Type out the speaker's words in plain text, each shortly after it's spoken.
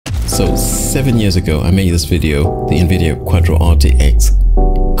So 7 years ago, I made this video, the NVIDIA Quadro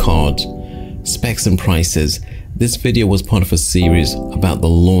RTX card specs and prices. This video was part of a series about the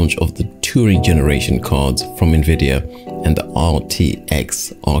launch of the Turing generation cards from NVIDIA and the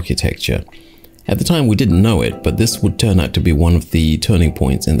RTX architecture. At the time, we didn't know it, but this would turn out to be one of the turning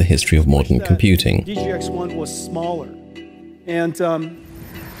points in the history of modern computing. DGX one was smaller, and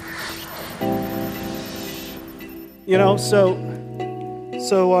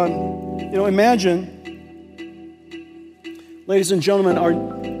imagine, ladies and gentlemen,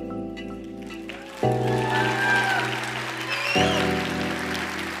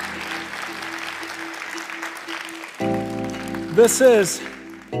 this is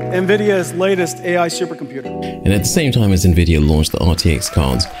NVIDIA's latest AI supercomputer. And at the same time as NVIDIA launched the RTX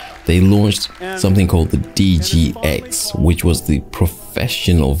cards, they launched something called the DGX, which was the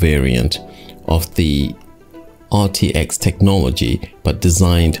professional variant of the RTX technology, but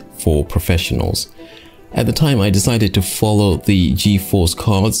designed for professionals. At the time, I decided to follow the GeForce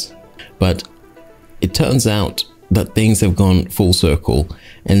cards, but it turns out that things have gone full circle,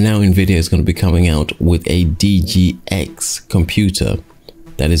 and now NVIDIA is going to be coming out with a DGX computer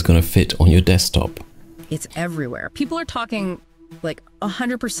that is going to fit on your desktop. It's everywhere. People are talking like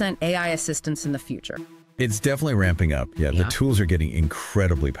 100% AI assistance in the future. It's definitely ramping up. Yeah, the tools are getting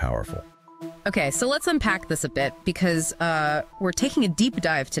incredibly powerful. Okay, so let's unpack this a bit because we're taking a deep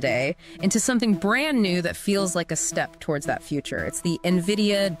dive today into something brand new that feels like a step towards that future. It's the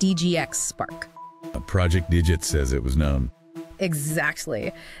NVIDIA DGX Spark. Project Digits says it was known.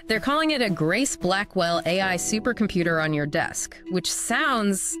 Exactly. They're calling it a Grace Blackwell AI supercomputer on your desk, which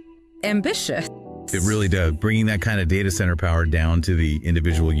sounds ambitious. It really does. Bringing that kind of data center power down to the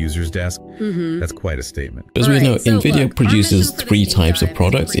individual user's desk, that's quite a statement. As we know, NVIDIA produces three types of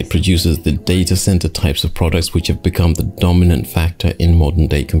products. It produces the data center types of products, which have become the dominant factor in modern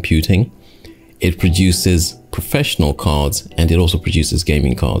day computing. It produces professional cards, and it also produces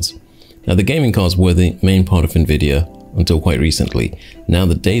gaming cards. Now, the gaming cards were the main part of NVIDIA until quite recently. Now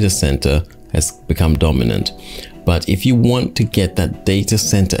the data center has become dominant. But if you want to get that data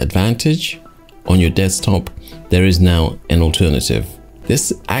center advantage on your desktop, there is now an alternative.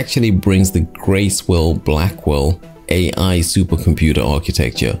 This actually brings the Grace Blackwell AI supercomputer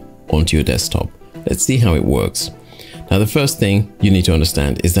architecture onto your desktop. Let's see how it works. Now, the first thing you need to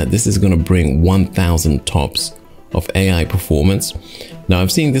understand is that this is going to bring 1000 TOPS of AI performance. Now,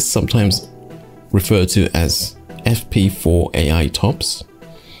 I've seen this sometimes referred to as FP4 AI TOPS,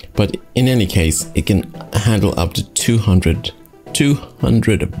 but in any case, it can handle up to 200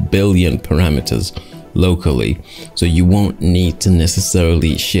 billion parameters locally, so you won't need to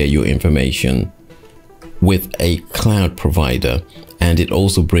necessarily share your information with a cloud provider. And it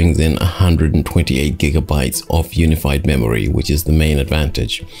also brings in 128 gigabytes of unified memory, which is the main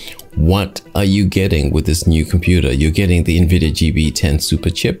advantage. What are you getting with this new computer? You're getting the NVIDIA GB10 super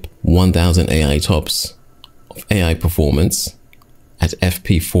chip, 1000 AI TOPS of AI performance at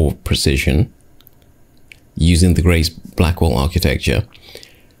FP4 precision using the Grace Blackwell architecture.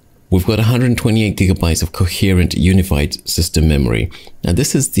 We've got 128 gigabytes of coherent unified system memory. Now,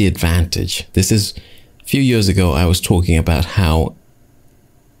 this is the advantage. This is, a few years ago, I was talking about how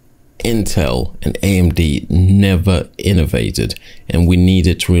Intel and AMD never innovated, and we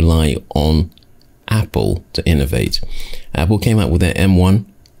needed to rely on Apple to innovate. Apple came out with their M1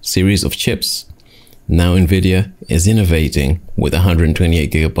 series of chips. Now NVIDIA is innovating with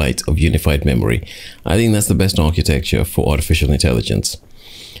 128 gigabytes of unified memory. I think that's the best architecture for artificial intelligence.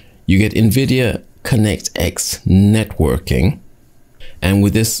 You get NVIDIA ConnectX networking, and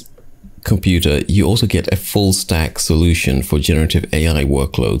with this computer, you also get a full stack solution for generative AI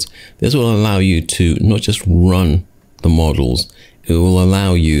workloads. This will allow you to not just run the models, it will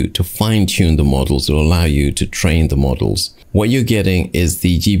allow you to fine-tune the models, it will allow you to train the models. What you're getting is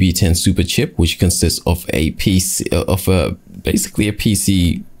the GB10 super chip, which consists of a PC, basically a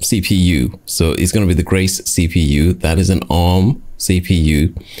PC CPU. So it's going to be the Grace CPU, that is an ARM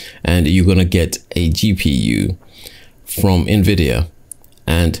CPU, and you're going to get a GPU from NVIDIA,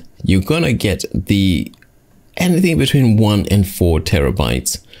 and you're going to get the anything between 1 and 4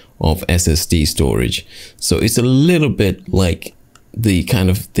 terabytes of SSD storage. So it's a little bit like the kind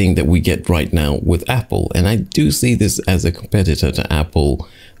of thing that we get right now with Apple. And I do see this as a competitor to Apple,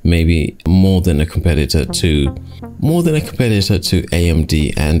 maybe more than a competitor to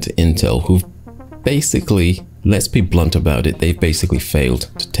AMD and Intel, who've basically, let's be blunt about it, they've basically failed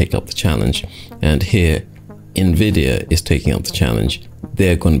to take up the challenge. And here, NVIDIA is taking up the challenge.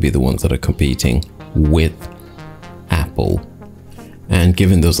 They're going to be the ones that are competing with Apple. And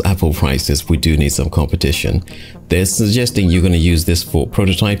given those Apple prices, we do need some competition. They're suggesting you're going to use this for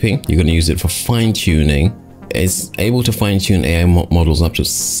prototyping. You're going to use it for fine-tuning. It's able to fine-tune AI models up to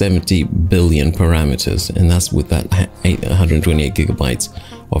 70 billion parameters, and that's with that 128 gigabytes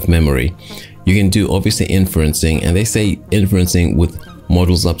of memory. You can do obviously inferencing, and they say inferencing with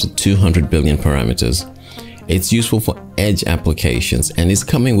models up to 200 billion parameters. It's useful for edge applications, and it's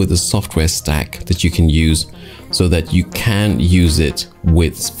coming with a software stack that you can use so that you can use it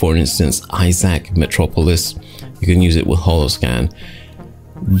with, for instance, Isaac Metropolis. You can use it with Holoscan.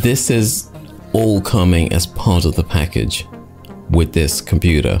 This is all coming as part of the package with this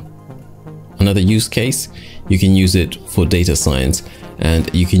computer. Another use case, you can use it for data science,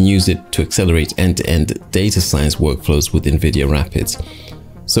 and you can use it to accelerate end-to-end data science workflows with NVIDIA Rapids.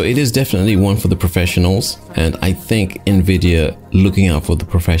 So it is definitely one for the professionals, and I think NVIDIA looking out for the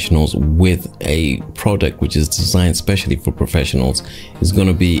professionals with a product which is designed specially for professionals is going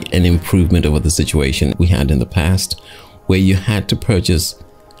to be an improvement over the situation we had in the past, where you had to purchase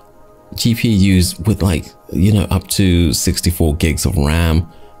GPUs with up to 64 gigs of RAM,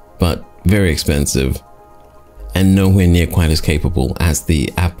 but very expensive and nowhere near quite as capable as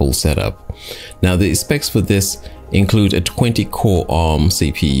the Apple setup. Now the specs for this include a 20-core ARM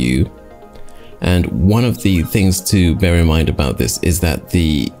CPU, and one of the things to bear in mind about this is that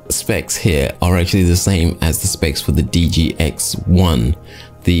the specs here are actually the same as the specs for the DGX1,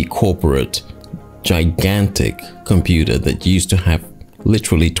 the corporate gigantic computer that used to have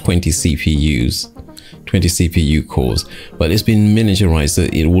literally 20 CPUs, 20 CPU cores, but it's been miniaturized so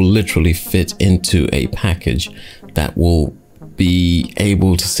it will literally fit into a package that will be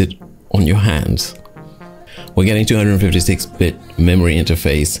able to sit on your hands. We're getting 256-bit memory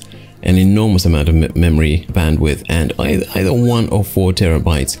interface, an enormous amount of memory bandwidth, and either 1 or 4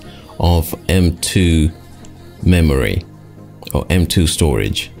 terabytes of M2 memory, or M2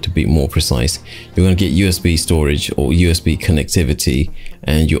 storage to be more precise. You're going to get USB storage or USB connectivity,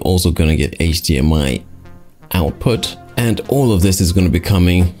 and you're also going to get HDMI output, and all of this is going to be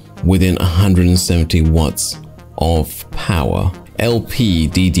coming within 170 watts of power.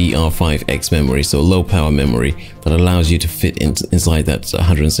 LPDDR5X memory, so low power memory that allows you to fit inside that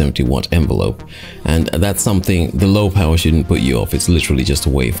 170 watt envelope. And that's something, the low power shouldn't put you off. It's literally just a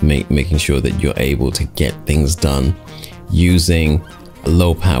way of making sure that you're able to get things done using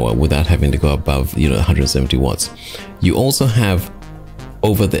low power without having to go above 170 watts. You also have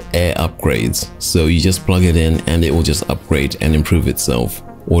over the air upgrades, so you just plug it in and it will just upgrade and improve itself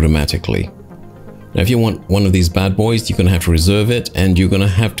automatically. Now if you want one of these bad boys, you're gonna have to reserve it, and you're gonna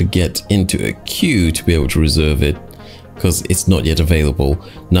have to get into a queue to be able to reserve it because it's not yet available.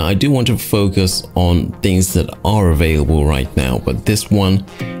 Now I do want to focus on things that are available right now, but this one,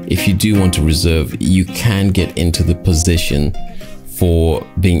 if you do want to reserve, you can get into the position for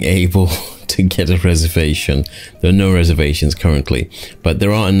being able to get a reservation. There are no reservations currently, but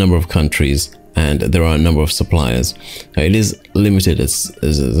there are a number of countries and there are a number of suppliers. Now, it is limited as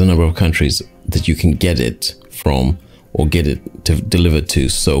the number of countries that you can get it from or get it delivered to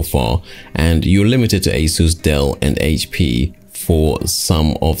so far, and you're limited to Asus, Dell and HP for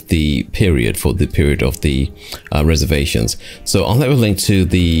some of the period, of the reservations. So I'll have a link to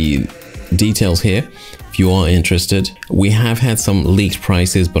the details here if you are interested. We have had some leaked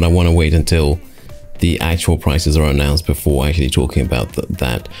prices, but I want to wait until the actual prices are announced before actually talking about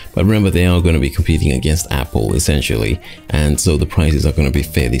that. But remember, they are going to be competing against Apple essentially, and so the prices are going to be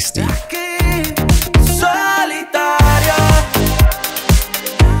fairly steep.